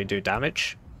place. They actually do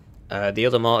damage. The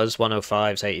other mortars,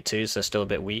 105s, 82s, they're still a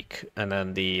bit weak, and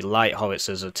then the light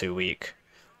howitzers are too weak.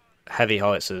 Heavy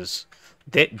howitzers...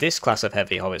 This class of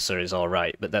heavy howitzer is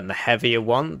alright, but then the heavier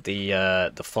one, the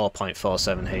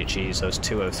 4.47 HEs, those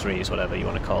 203s, whatever you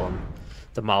want to call them,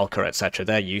 the Malka, etc.,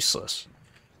 they're useless.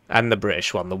 And the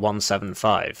British one, the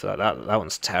 175, that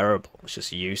one's terrible. It's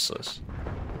just useless.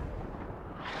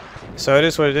 So it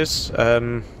is what it is.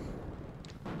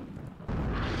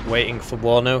 Waiting for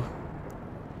Warno.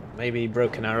 Maybe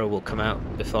Broken Arrow will come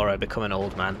out before I become an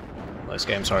old man. Well, this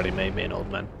game's already made me an old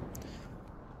man.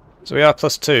 So we are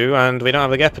 +2, and we don't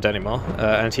have the Gepard anymore,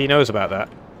 and he knows about that.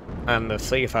 And the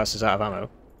Fliegerfaust is out of ammo.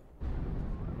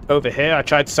 Over here, I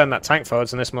tried to send that tank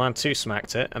forwards, and this Milan 2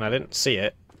 smacked it, and I didn't see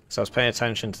it, so I was paying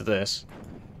attention to this.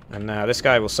 And now this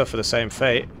guy will suffer the same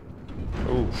fate.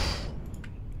 Oof.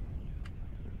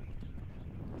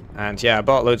 And yeah, I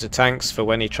bought loads of tanks for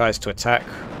when he tries to attack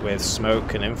with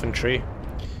smoke and infantry.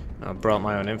 I brought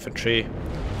my own infantry.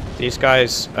 These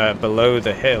guys below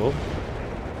the hill...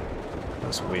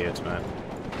 That's weird, man.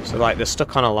 So, like, they're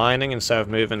stuck on a lining instead of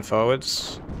moving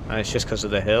forwards, and it's just because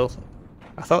of the hill.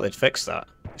 I thought they'd fix that.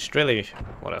 It's really...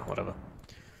 whatever.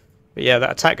 But yeah,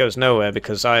 that attack goes nowhere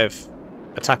because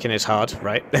attacking is hard,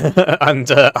 right?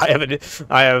 And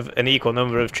I have an equal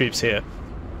number of troops here.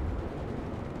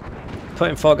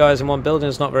 Putting 4 guys in one building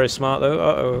is not very smart, though.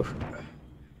 Uh-oh.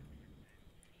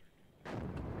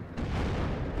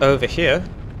 Over here,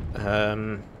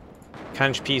 Kanj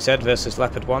PZ versus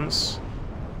Leopard 1s.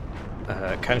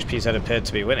 Kanj PZ appeared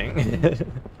to be winning.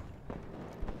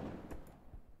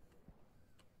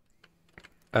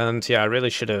 And yeah, I really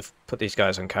should have put these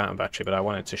guys on counter battery, but I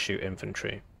wanted to shoot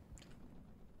infantry.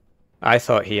 I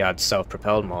thought he had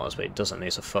self-propelled mortars, but he doesn't.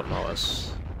 These are foot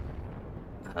mortars.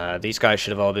 These guys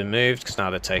should have all been moved, because now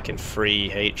they're taking free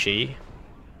HE.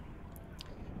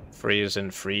 Free as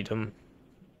in freedom.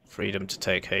 Freedom to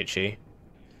take HE.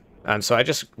 And so I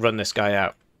just run this guy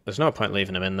out. There's no point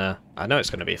leaving him in there. I know it's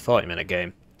going to be a 40-minute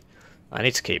game. I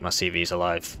need to keep my CVs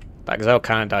alive. That gazelle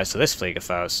cannon dies to this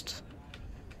Fliegerfaust.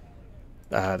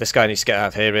 This guy needs to get out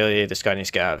of here, really. This guy needs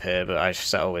to get out of here, but I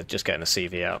settle with just getting a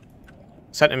CV out.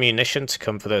 Sent a munition to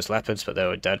come for those leopards, but they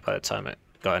were dead by the time it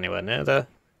got anywhere near there.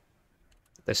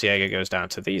 This Jaeger goes down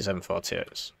to these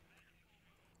M48s.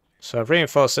 So I've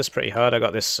reinforced this pretty hard. I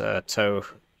got this tow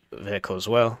vehicle as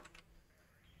well.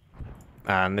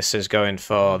 And this is going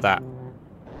for that.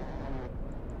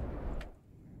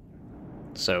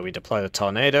 So we deploy the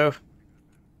Tornado.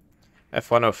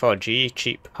 F-104G,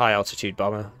 cheap high altitude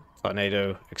bomber.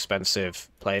 Tornado, expensive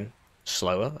plane.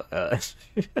 Slower.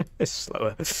 It's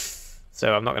slower.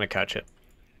 So I'm not going to catch it.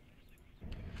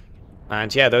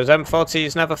 And yeah, those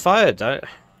M40s never fired.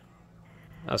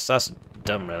 That's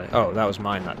dumb, really. Oh, that was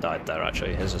mine that died there,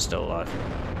 actually. His is still alive.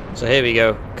 So here we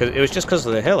go. Cause it was just because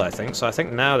of the hill, I think. So I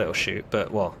think now they'll shoot.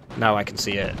 But, well, now I can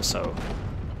see it, so...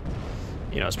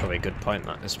 You know, it's probably a good point.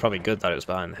 It's probably good that it was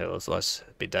behind the hill, otherwise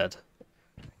it'd be dead.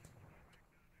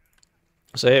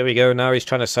 So here we go. Now he's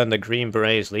trying to send a Green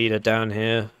Berets leader down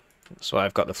here. That's why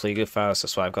I've got the Fliegerfaust.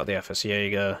 That's why I've got the FS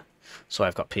Jaeger. That's why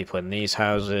I've got people in these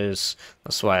houses.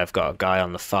 That's why I've got a guy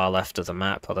on the far left of the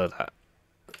map, although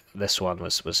this one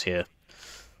was here.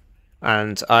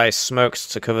 And I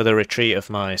smoked to cover the retreat of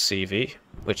my CV,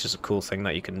 which is a cool thing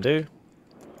that you can do.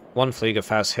 1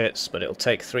 Fliegerfaust hits, but it'll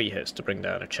take 3 hits to bring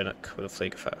down a Chinook with a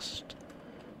Fliegerfaust.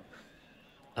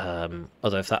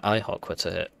 Although if that Ihawk were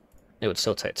to hit, it would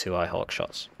still take 2 Ihawk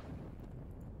shots.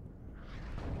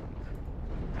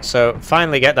 So,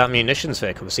 finally get that munitions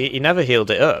vehicle. See, he never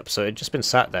healed it up, so it'd just been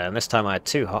sat there, and this time I had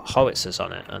 2 howitzers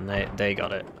on it, and they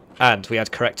got it. And we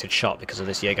had corrected shot because of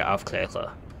this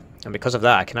oAFFgAFGAAEdIAJGIAFNgAAgA. And because of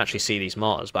that, I can actually see these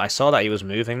mortars, but I saw that he was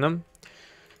moving them,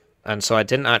 and so I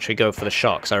didn't actually go for the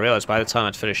shot, because I realised by the time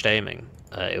I'd finished aiming,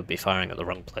 it would be firing at the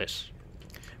wrong place.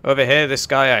 Over here, this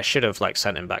guy, I should have, like,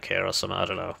 sent him back here or something, I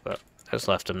don't know, but I just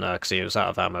left him there because he was out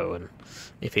of ammo, and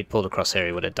if he'd pulled across here,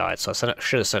 he would have died, so I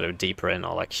should have sent him deeper in,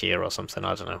 or, like, here or something,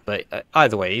 I don't know, but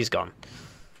either way, he's gone.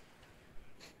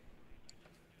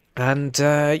 And,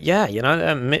 yeah, you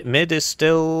know, mid is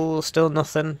still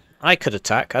nothing. I could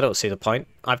attack, I don't see the point.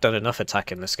 I've done enough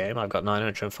attack in this game, I've got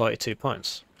 942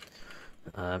 points.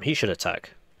 He should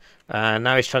attack. And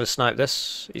now he's trying to snipe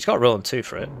this. He's got roll and 2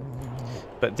 for it.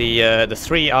 But the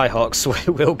 3 Eyehawks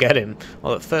will get him.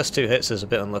 Well, the first 2 hits is a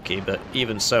bit unlucky, but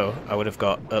even so, I would have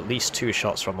got at least 2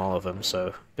 shots from all of them.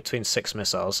 So between 6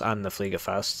 missiles and the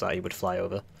Fliegerfast that he would fly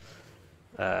over,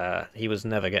 he was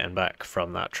never getting back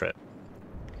from that trip.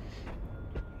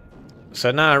 So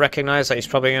now I recognise that he's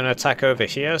probably going to attack over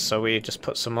here, so we just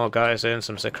put some more guys in,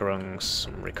 some Zickerungs,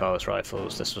 some recoilless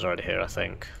rifles. This was already here, I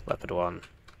think. Leopard 1.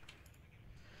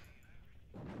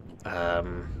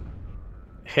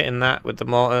 Hitting that with the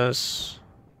mortars.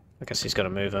 I guess he's going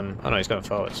to move him. Oh no, he's going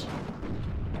forwards.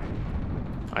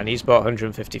 And he's bought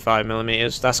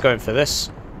 155mm. That's going for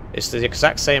this. It's the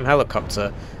exact same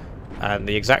helicopter, and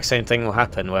the exact same thing will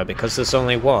happen, where because there's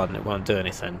only one, it won't do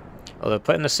anything. Although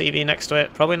putting the CV next to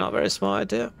it, probably not a very smart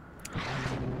idea.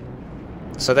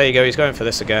 So there you go, he's going for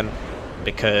this again.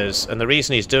 Because, and the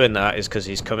reason he's doing that is because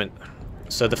he's coming...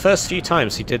 So the first few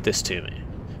times he did this to me,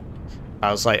 I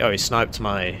was like, oh, he sniped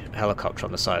my helicopter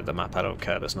on the side of the map, I don't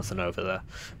care, there's nothing over there.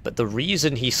 But the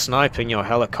reason he's sniping your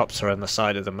helicopter on the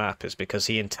side of the map is because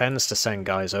he intends to send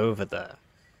guys over there.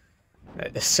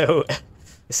 So,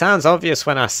 it sounds obvious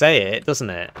when I say it, doesn't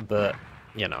it? But,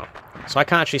 you know. So I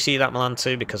can't actually see that Milan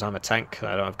 2 because I'm a tank,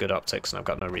 I don't have good optics, and I've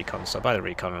got no recon. So I'll buy the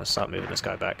recon and start moving this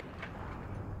guy back.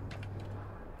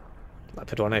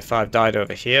 Leopard 1A5 died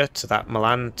over here to that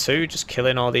Milan 2, just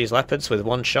killing all these leopards with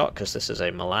one shot, because this is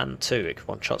a Milan 2, it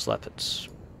one-shots leopards.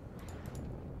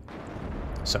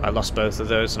 So I lost both of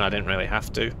those, and I didn't really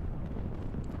have to.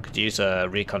 Could use a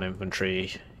recon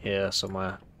infantry here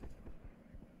somewhere.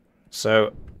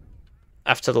 So,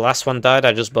 after the last one died,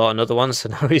 I just bought another one, so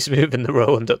now he's moving the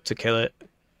Roland up to kill it.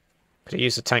 Could have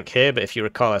used a tank here, but if you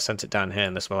recall, I sent it down here,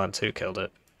 and this Milan 2 killed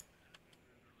it.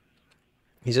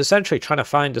 He's essentially trying to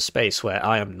find a space where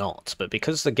I am not, but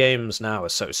because the games now are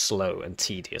so slow and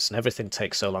tedious and everything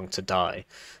takes so long to die,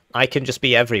 I can just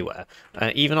be everywhere,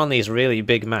 even on these really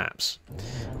big maps.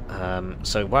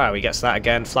 So wow, he gets that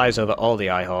again, flies over all the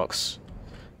Eyehawks.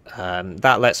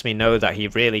 That lets me know that he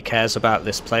really cares about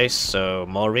this place, so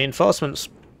more reinforcements.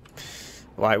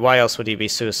 Why else would he be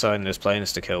suiciding his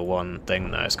planes to kill one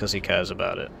thing there? It's because he cares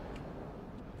about it.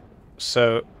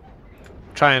 So...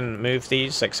 try and move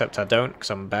these, except I don't,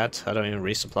 because I'm bad. I don't even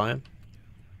resupply them.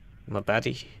 I'm a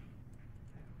baddie.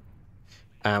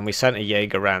 And we sent a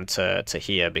Jaeger around to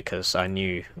here, because I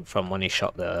knew from when he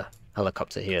shot the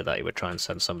helicopter here that he would try and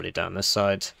send somebody down this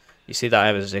side. You see that I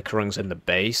have a Zickerungs in the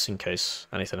base, in case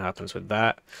anything happens with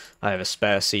that. I have a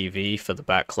spare CV for the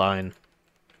back line.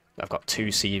 I've got 2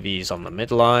 CVs on the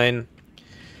midline.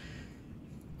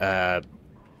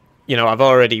 You know, I've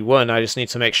already won, I just need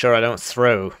to make sure I don't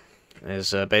throw.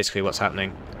 Is basically what's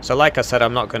happening. So like I said,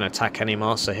 I'm not going to attack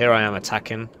anymore, so here I am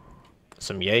attacking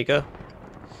some Jaeger,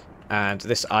 and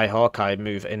this Eyehawk I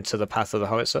move into the path of the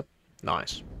howitzer.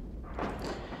 Nice.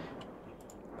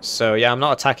 So yeah, I'm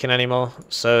not attacking anymore,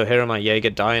 so here are my Jaeger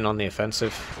dying on the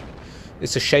offensive.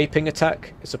 It's a shaping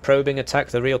attack, it's a probing attack,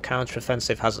 the real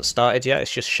counter-offensive hasn't started yet,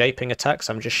 it's just shaping attacks,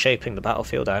 I'm just shaping the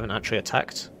battlefield, I haven't actually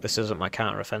attacked. This isn't my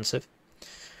counter-offensive.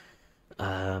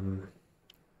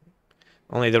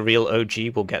 Only the real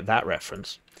OG will get that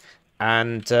reference.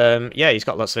 And, yeah, he's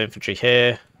got lots of infantry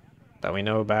here that we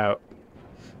know about.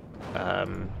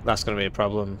 That's going to be a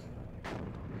problem.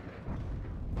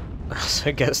 So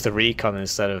it gets the recon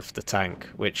instead of the tank,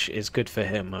 which is good for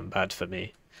him and bad for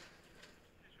me.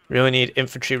 Really need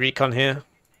infantry recon here.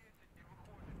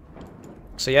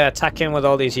 So yeah, attacking with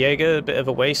all these Jaeger, a bit of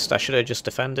a waste. I should have just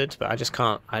defended, but I just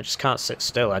can't sit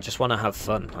still. I just want to have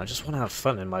fun. I just want to have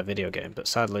fun in my video game, but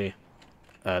sadly...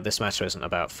 this matter isn't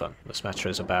about fun. This matter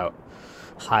is about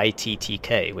high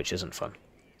TTK, which isn't fun.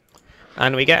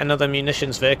 And we get another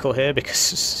munitions vehicle here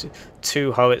because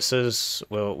 2 howitzers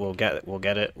will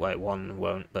get it. Like 1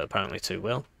 won't, but apparently 2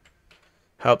 will.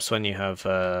 Helps when you have.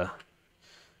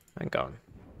 Hang on.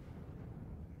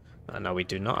 No, we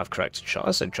do not have corrected shot.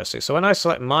 That's interesting. So when I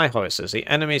select my howitzers, the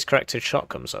enemy's corrected shot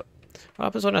comes up. What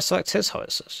happens when I select his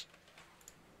howitzers?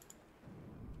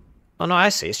 Oh no, I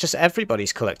see. It's just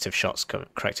everybody's corrective shots coming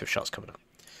up.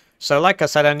 So like I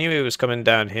said, I knew he was coming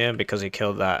down here because he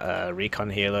killed that recon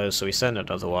helo, so we sent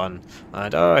another one.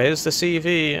 And oh, here's the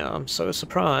CV. I'm so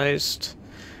surprised.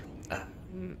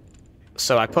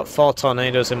 So I put 4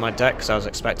 tornadoes in my deck because I was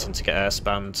expecting to get air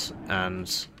spammed,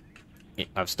 and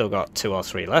I've still got 2 or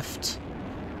 3 left.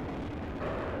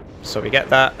 So we get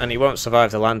that, and he won't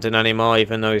survive the landing anymore,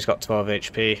 even though he's got 12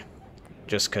 HP.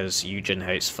 Just because Eugen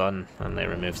hates fun, and they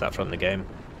removed that from the game.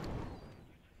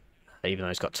 Even though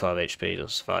he's got 12 HP, he doesn't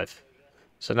survive.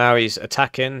 So now he's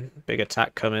attacking, big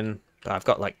attack coming. But I've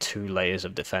got like 2 layers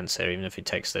of defense here, even if he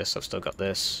takes this, I've still got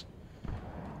this.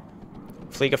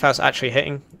 Fliegerfaust actually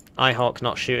hitting. Ihawk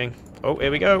not shooting. Oh,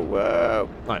 here we go. Whoa!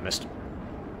 Oh, I missed.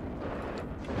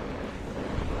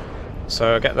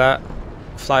 So I get that.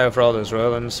 Fly over all those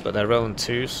Rolands, but they're Roland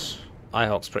 2s.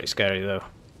 Ihawk's pretty scary though.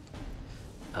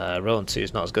 Roland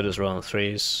 2's not as good as Roland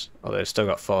 3's, although they've still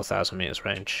got 4,000 meters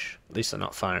range. At least they're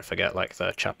not fire and forget like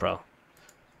the Chaparral.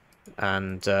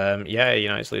 And yeah, you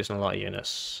know, he's losing a lot of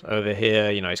units. Over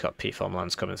here, you know, he's got P-form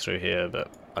lands coming through here,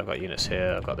 but I've got units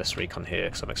here, I've got this recon here,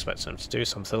 because I'm expecting him to do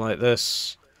something like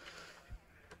this.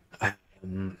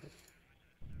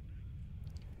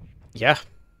 Yeah.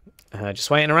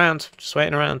 Just waiting around, just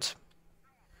waiting around.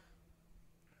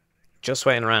 Just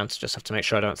waiting around, just have to make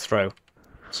sure I don't throw.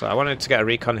 So I wanted to get a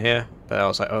recon here, but I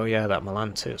was like, oh yeah, that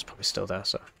Milan too is probably still there,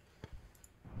 so...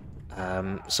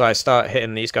 so I start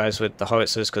hitting these guys with the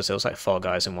howitzers because there was like 4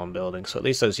 guys in one building, so at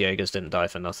least those Jaegers didn't die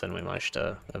for nothing. We managed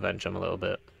to avenge them a little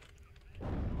bit.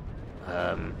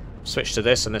 Switch to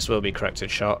this, and this will be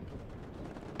corrected shot.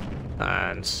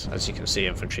 And as you can see,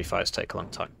 infantry fights take a long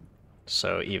time.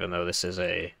 So even though this is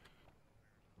a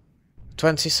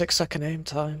 26-second aim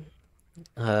time,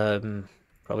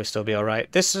 probably still be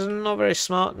alright. This is not very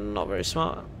smart, not very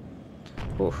smart.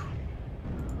 Oof.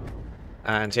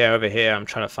 And yeah, over here I'm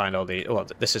trying to find all the... Well,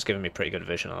 this is giving me pretty good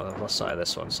vision on the left side of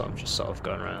this one, so I'm just sort of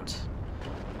going around.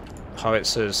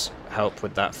 Howitzers help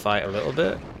with that fight a little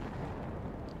bit.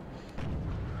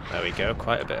 There we go,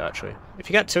 quite a bit actually. If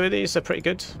you get 2 of these, they're pretty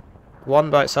good.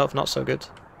 1 by itself, not so good.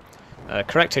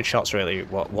 Corrected shot's really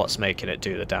what's making it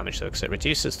do the damage though, because it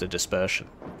reduces the dispersion.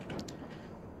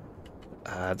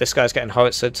 This guy's getting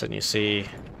howitzered, and you see...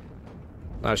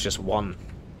 That was just 1,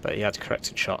 but he had a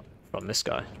corrected shot from this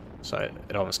guy. So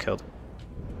it almost killed him.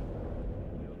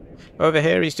 Over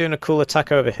here, he's doing a cool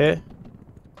attack over here.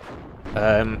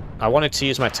 I wanted to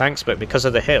use my tanks, but because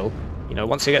of the hill, you know,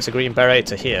 once he gets a green beret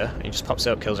to here, he just pops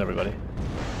out, kills everybody.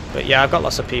 But yeah, I've got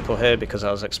lots of people here because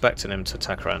I was expecting him to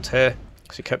attack around here,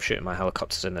 because he kept shooting my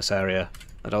helicopters in this area,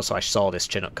 and also I saw this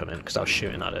Chinook come in because I was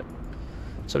shooting at it.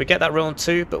 So we get that Roland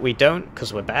 2, but we don't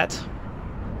because we're bad.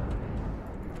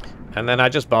 And then I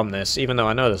just bomb this, even though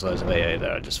I know there's loads of AA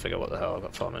there, I just figure, what the hell, I've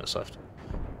got 4 minutes left.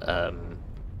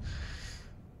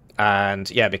 And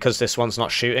yeah, because this one's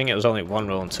not shooting, it was only 1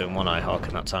 Roland 2 and 1 Ihawk,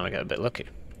 and that time I get a bit lucky.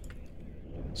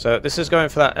 So this is going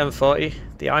for that M40.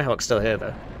 The Ihawk's still here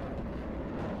though.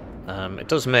 It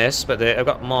does miss, but I've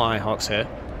got more Ihawks here.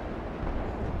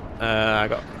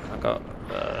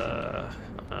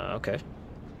 Okay.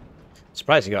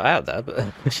 Surprised he got out there, but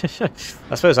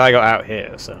I suppose I got out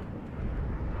here, so...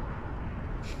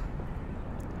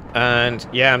 And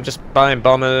yeah, I'm just buying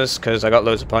bombers because I got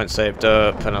loads of points saved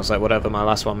up, and I was like, whatever, my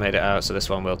last one made it out, so this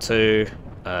one will too.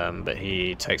 But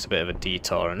he takes a bit of a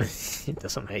detour and he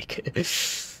doesn't make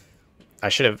it. I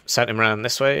should have sent him around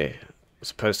this way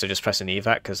as opposed to just pressing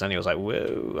evac, because then he was like,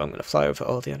 whoa, I'm going to fly over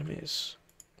all the enemies.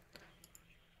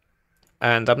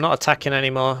 And I'm not attacking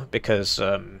anymore because,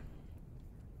 you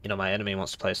know, my enemy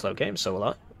wants to play a slow game, so will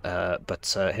I.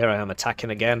 But here I am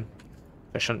attacking again.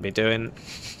 I shouldn't be doing.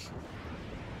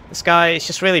 This guy is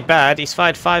just really bad. He's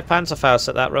fired 5 Panzerfaust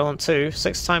at that Roland 2.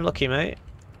 6th time lucky, mate.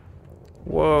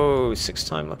 Whoa, 6th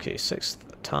time lucky. 6th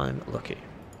time lucky.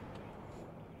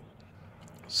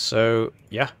 So,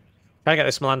 yeah. Can I get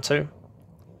this Milan 2?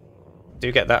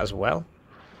 Do get that as well.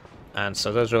 And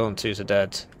so those Roland 2s are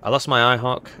dead. I lost my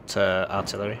Ihawk to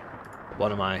artillery.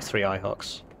 1 of my 3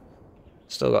 Ihawks.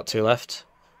 Still got 2 left.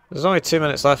 There's only 2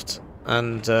 minutes left.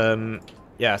 And,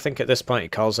 yeah, I think at this point he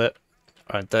calls it.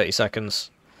 Around 30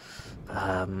 seconds.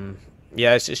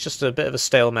 Yeah, it's just a bit of a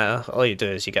stalemate. All you do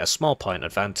is you get a small point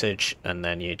advantage, and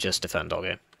then you just defend all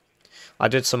game. I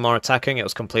did some more attacking. It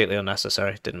was completely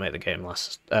unnecessary. Didn't make the game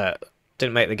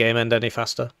didn't make the game end any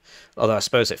faster. Although I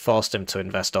suppose it forced him to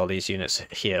invest all these units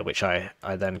here, which I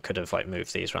then could have like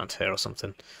moved these around here or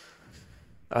something.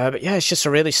 But yeah, it's just a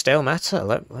really stale meta.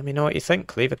 Let me know what you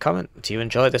think. Leave a comment. Do you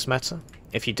enjoy this meta?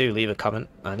 If you do, leave a comment.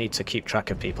 I need to keep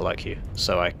track of people like you,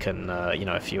 so I can, you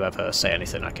know, if you ever say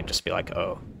anything, I can just be like,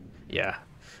 oh, yeah,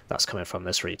 that's coming from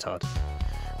this retard.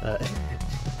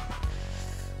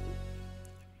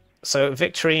 So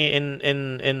victory in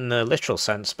the literal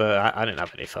sense, but I didn't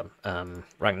have any fun.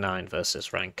 Rank 9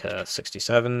 versus rank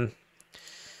 67.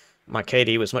 My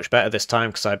KD was much better this time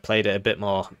because I played it a bit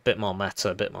more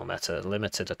meta,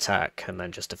 limited attack, and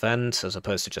then just defend, as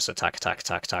opposed to just attack,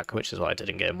 which is what I did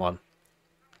in game 1.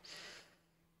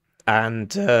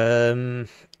 And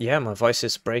yeah, my voice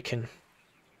is breaking,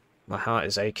 my heart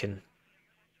is aching.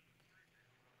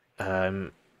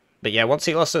 But yeah, once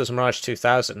he lost those Mirage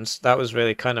 2000s, that was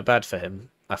really kind of bad for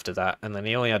him after that. And then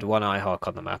he only had 1 Ihawk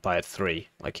on the map. I had 3.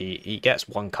 Like, he gets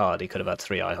 1 card. He could have had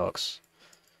 3 Ihawks,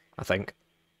 I think.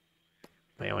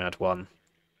 They only had one.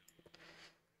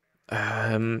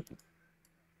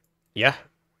 Yeah.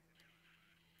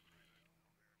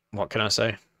 What can I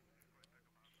say?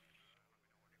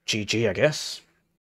 GG, I guess.